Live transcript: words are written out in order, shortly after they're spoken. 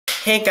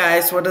Hey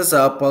guys, what is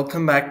up?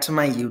 Welcome back to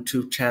my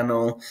YouTube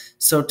channel.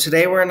 So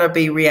today we're gonna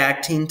be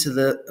reacting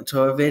to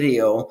a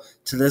video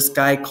to this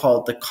guy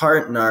called the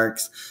Cart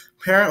Narcs.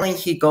 Apparently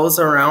he goes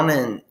around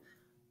and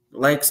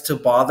likes to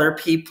bother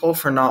people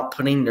for not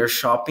putting their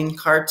shopping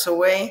carts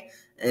away,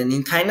 and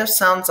he kind of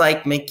sounds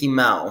like Mickey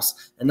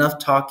Mouse. Enough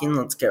talking,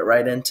 let's get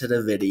right into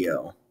the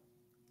video.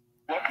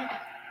 No,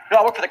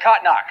 I work for the Cart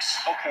Narcs.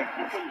 Okay.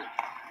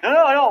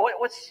 No.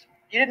 What's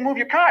you didn't move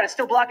your cart? It's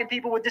still blocking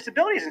people with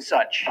disabilities and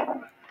such.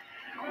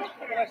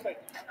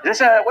 Is this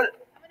what?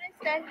 Have a nice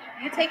day.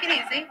 You take it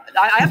easy.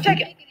 I am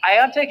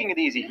taking it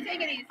easy. You take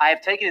it easy. I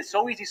have taken it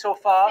so easy so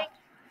far.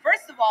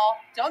 First of all,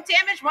 don't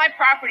damage my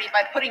property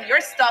by putting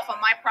your stuff on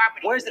my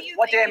property.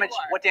 What damage?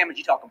 What damage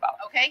you talking about?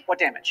 Okay. What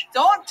damage?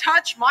 Don't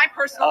touch my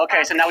personal property.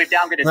 Okay, so now we've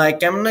downgraded.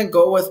 Like, I'm gonna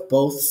go with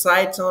both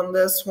sides on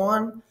this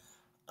one.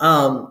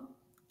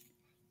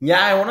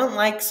 Yeah, I wouldn't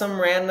like some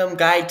random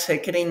guy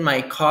ticketing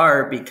my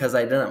car because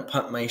I didn't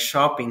put my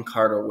shopping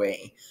cart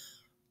away.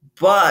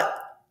 But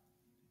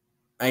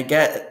I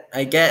get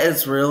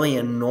it's really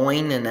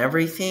annoying and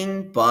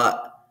everything,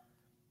 but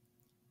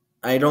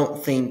I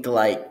don't think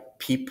like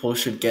people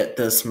should get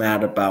this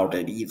mad about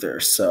it either.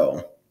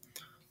 So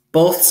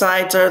both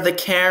sides are the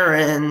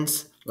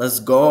Karens. Let's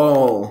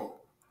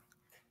go.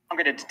 I'm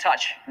going to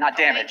touch, not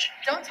damage.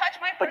 Don't touch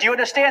my. But do you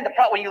understand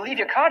when you leave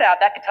your cart out,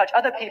 that can touch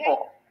other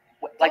people?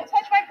 Don't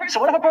touch my person. So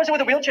what if a person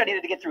with a wheelchair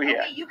needed to get through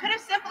here? You could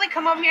have simply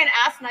come over here and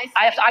asked nicely.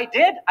 I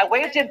did. I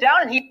waved him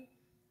down, and he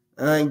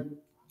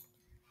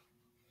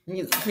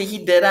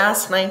did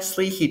ask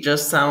nicely. He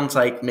just sounds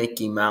like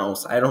Mickey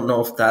Mouse. I don't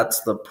know if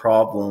that's the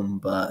problem,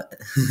 but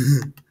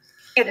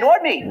he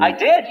ignored me. I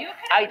did,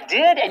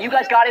 and you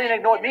guys got in and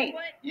ignored me.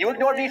 You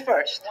ignored me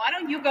first. Why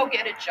don't you go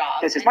get a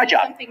job? This is my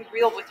job. Something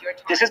real with your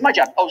time. This is my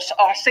job. Oh,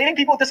 saving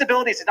people with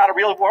disabilities is not a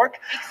real work.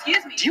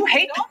 Excuse me. Do you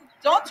hate?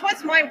 Don't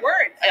twist my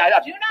words.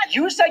 Do not.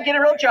 You said get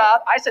a real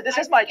job. I said this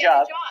is my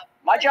job.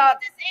 My job.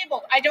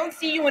 Disabled. I don't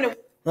see you in a.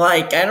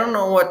 Like, I don't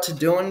know what to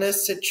do in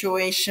this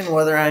situation,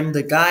 whether I'm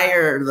the guy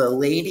or the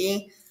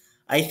lady.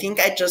 I think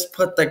I just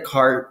put the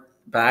cart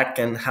back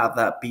and have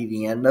that be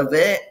the end of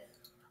it.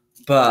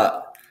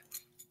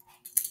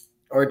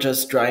 Or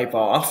just drive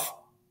off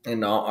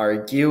and not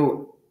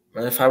argue.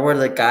 If I were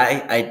the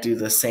guy, I'd do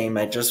the same.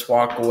 I'd just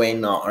walk away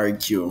and not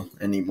argue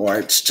anymore.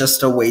 It's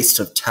just a waste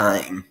of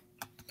time.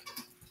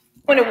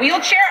 In a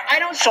wheelchair? I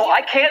don't. So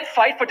I can't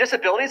fight for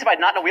disabilities if I'm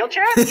not in a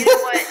wheelchair? You know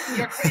what?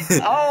 You're crazy.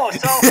 Oh,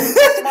 so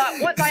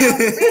once I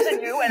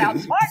out-reason you and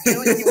outsmart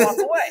you, then you walk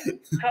away.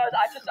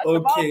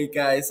 Because Okay,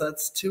 guys,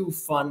 that's too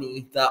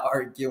funny, that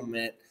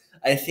argument.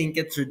 I think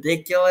it's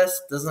ridiculous,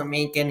 doesn't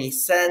make any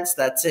sense.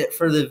 That's it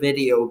for the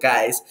video,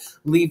 guys.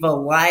 Leave a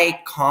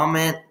like,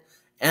 comment,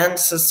 and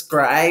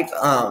subscribe.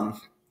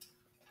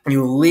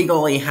 You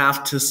legally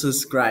have to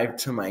subscribe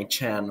to my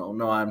channel.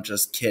 No, I'm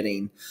just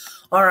kidding.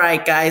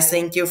 Alright, guys,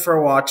 thank you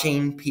for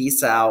watching.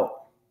 Peace out.